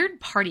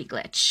party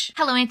glitch.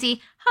 Hello,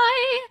 Auntie.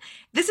 Hi.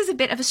 This is a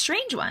bit of a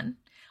strange one.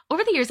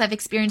 Over the years, I've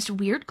experienced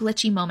weird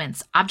glitchy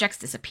moments, objects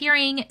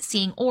disappearing,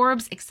 seeing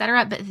orbs,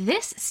 etc., but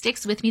this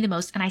sticks with me the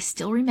most, and I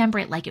still remember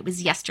it like it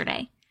was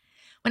yesterday.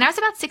 When I was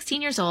about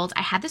 16 years old,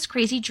 I had this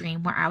crazy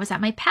dream where I was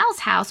at my pal's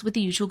house with the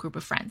usual group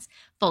of friends.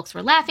 Folks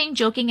were laughing,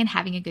 joking, and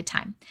having a good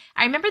time.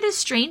 I remember this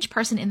strange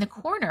person in the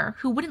corner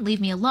who wouldn't leave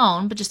me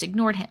alone, but just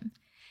ignored him.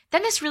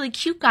 Then this really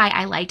cute guy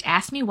I liked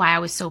asked me why I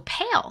was so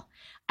pale.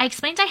 I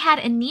explained I had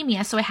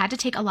anemia, so I had to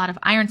take a lot of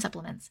iron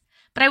supplements.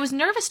 But I was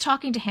nervous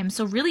talking to him,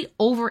 so really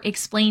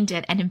over-explained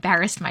it and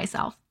embarrassed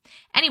myself.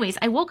 Anyways,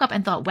 I woke up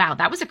and thought, wow,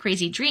 that was a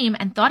crazy dream,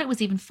 and thought it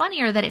was even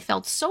funnier that it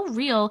felt so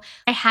real.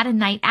 I had a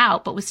night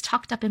out, but was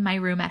tucked up in my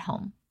room at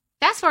home.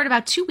 Fast forward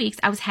about 2 weeks,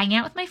 I was hanging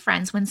out with my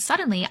friends when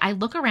suddenly I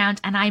look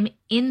around and I'm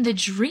in the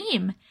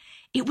dream.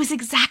 It was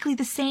exactly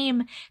the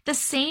same. The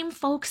same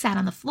folks sat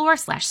on the floor /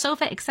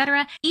 sofa,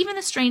 etc. Even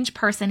the strange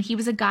person, he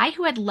was a guy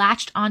who had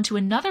latched onto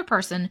another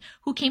person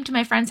who came to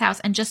my friend's house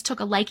and just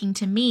took a liking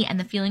to me, and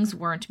the feelings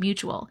weren't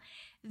mutual.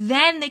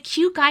 Then the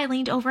cute guy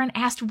leaned over and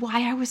asked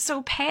why I was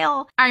so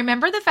pale. I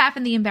remember the faff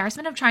and the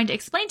embarrassment of trying to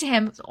explain to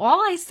him.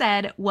 All I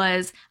said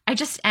was, I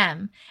just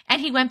am.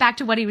 And he went back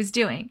to what he was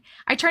doing.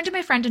 I turned to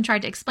my friend and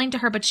tried to explain to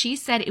her, but she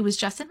said it was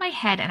just in my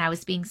head and I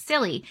was being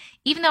silly.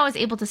 Even though I was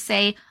able to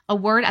say a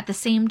word at the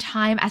same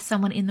time as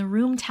someone in the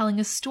room telling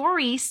a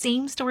story,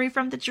 same story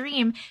from the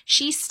dream,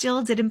 she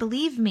still didn't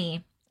believe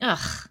me.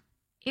 Ugh.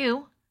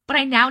 Ew. But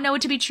I now know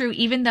it to be true,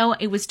 even though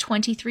it was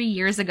 23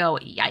 years ago.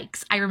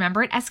 Yikes. I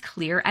remember it as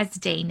clear as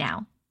day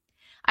now.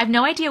 I have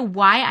no idea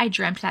why I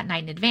dreamt that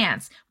night in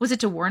advance. Was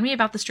it to warn me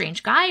about the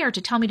strange guy or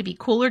to tell me to be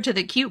cooler to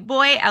the cute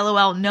boy?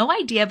 LOL, no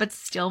idea, but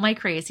still my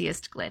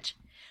craziest glitch.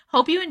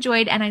 Hope you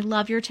enjoyed, and I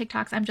love your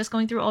TikToks. I'm just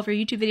going through all of your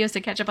YouTube videos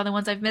to catch up on the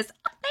ones I've missed.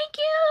 Oh, thank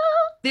you!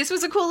 This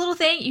was a cool little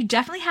thing. You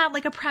definitely had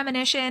like a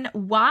premonition.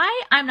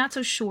 Why? I'm not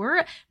so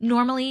sure.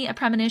 Normally a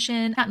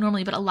premonition, not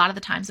normally, but a lot of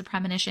the times a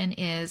premonition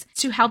is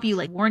to help you,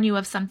 like warn you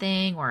of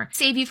something or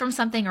save you from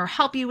something or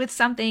help you with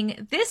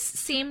something. This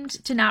seemed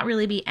to not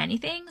really be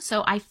anything.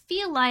 So I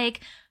feel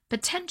like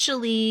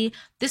potentially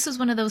this was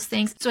one of those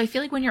things. So I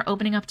feel like when you're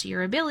opening up to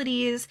your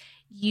abilities,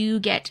 you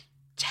get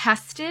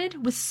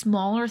tested with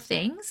smaller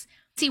things,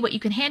 see what you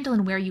can handle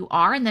and where you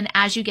are. And then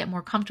as you get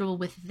more comfortable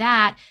with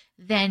that,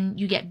 then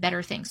you get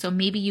better things. So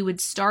maybe you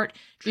would start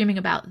dreaming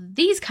about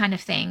these kind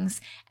of things.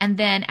 And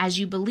then as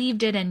you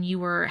believed it and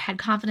you had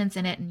confidence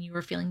in it and you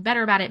were feeling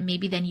better about it,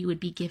 maybe then you would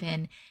be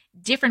given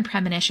different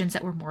premonitions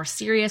that were more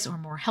serious or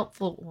more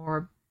helpful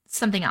or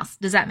something else.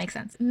 Does that make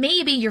sense?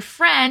 Maybe your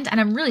friend, and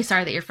I'm really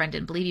sorry that your friend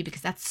didn't believe you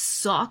because that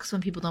sucks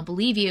when people don't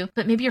believe you,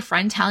 but maybe your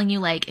friend telling you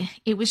like,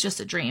 it was just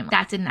a dream.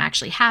 That didn't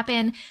actually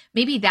happen.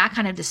 Maybe that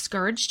kind of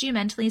discouraged you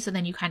mentally. So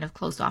then you kind of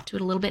closed off to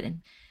it a little bit.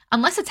 And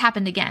unless it's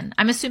happened again,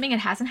 I'm assuming it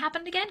hasn't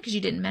happened again because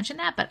you didn't mention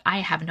that, but I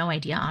have no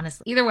idea,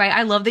 honestly. Either way,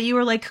 I love that you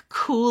were like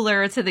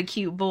cooler to the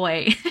cute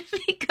boy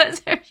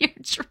because of your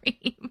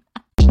dream.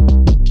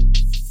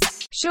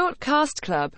 Short Cast Club